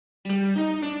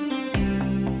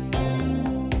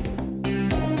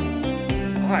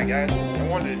Hi guys, I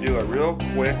wanted to do a real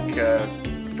quick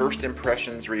first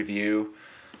impressions review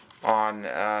on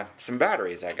some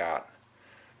batteries I got.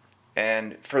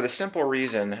 And for the simple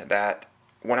reason that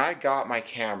when I got my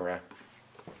camera,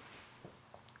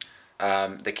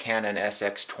 the Canon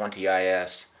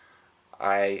SX20is,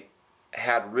 I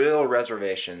had real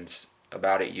reservations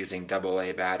about it using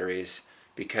AA batteries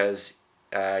because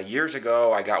years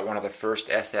ago I got one of the first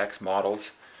SX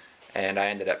models and I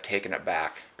ended up taking it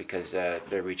back because the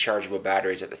rechargeable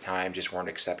batteries at the time just weren't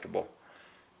acceptable,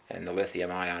 and the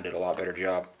lithium ion did a lot better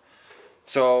job.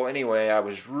 So anyway, I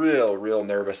was real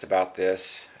nervous about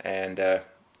this, and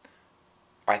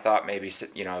I thought maybe,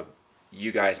 you know,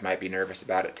 you guys might be nervous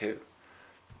about it too.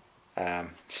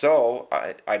 So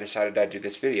I decided I'd do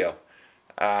this video.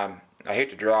 I hate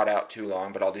to draw it out too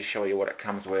long, but I'll just show you what it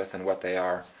comes with and what they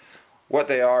are. What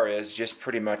they are is just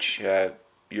pretty much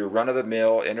your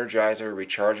run-of-the-mill Energizer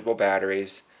rechargeable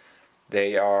batteries.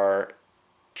 They are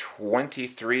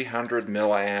 2300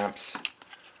 milliamps,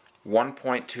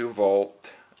 1.2 volt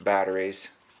batteries.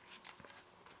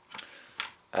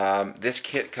 This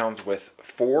kit comes with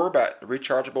 4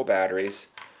 rechargeable batteries,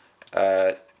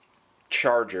 a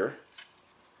charger,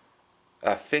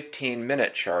 a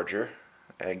 15-minute charger.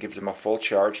 It gives them a full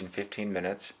charge in 15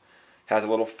 minutes. Has a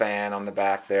little fan on the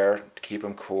back there to keep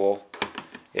them cool.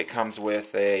 It comes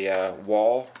with a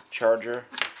wall charger,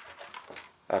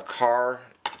 a car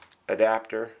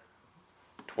adapter,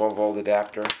 12-volt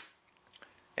adapter,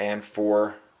 and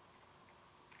 4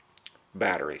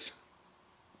 batteries.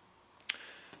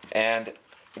 And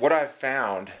what I've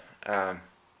found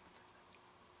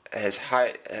has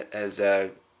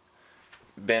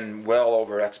been well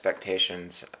over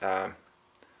expectations.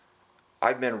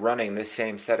 I've been running this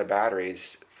same set of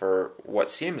batteries for what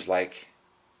seems like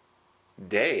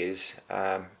days.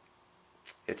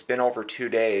 It's been over 2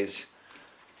 days.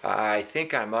 I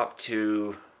think I'm up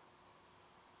to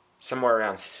somewhere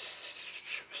around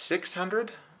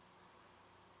 600.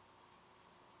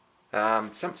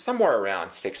 Somewhere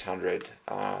around 600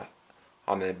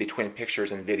 on the between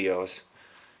pictures and videos,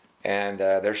 and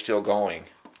they're still going.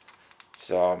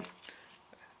 So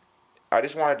I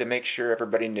just wanted to make sure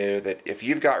everybody knew that if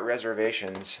you've got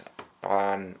reservations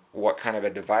on what kind of a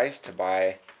device to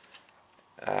buy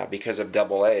because of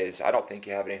AA's, I don't think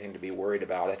you have anything to be worried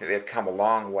about. I think they've come a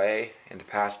long way in the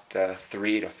past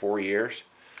 3 to 4 years,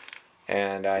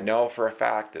 and I know for a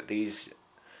fact that these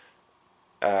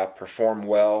perform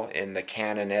well in the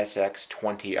Canon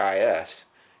SX20is.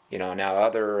 You know, now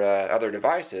other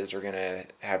devices are going to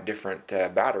have different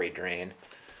battery drain,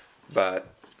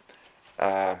 but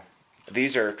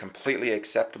these are completely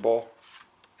acceptable,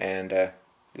 and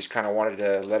just kind of wanted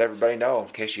to let everybody know in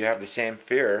case you have the same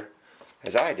fear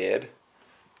as I did.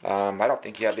 I don't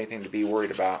think you have anything to be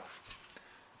worried about.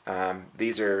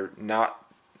 These are not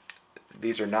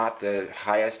the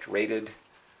highest rated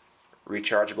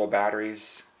rechargeable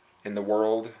batteries in the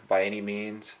world by any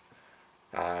means.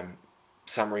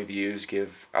 Some reviews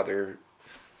give other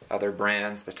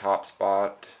brands the top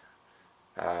spot.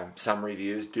 Some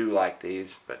reviews do like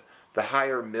these, but the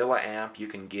higher milliamp you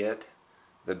can get,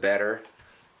 the better.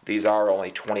 These are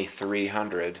only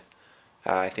 2300.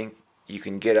 I think you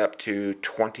can get up to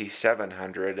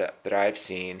 2700 that I've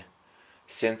seen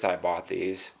since I bought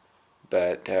these.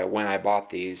 But when I bought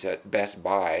these at Best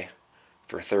Buy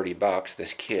for $30,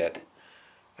 this kit,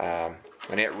 and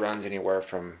it runs anywhere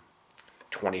from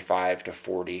 25 to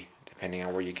 40 depending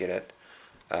on where you get it.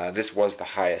 This was the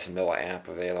highest milliamp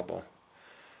available.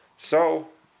 So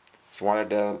just wanted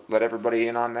to let everybody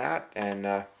in on that,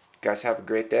 and guys, have a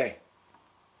great day.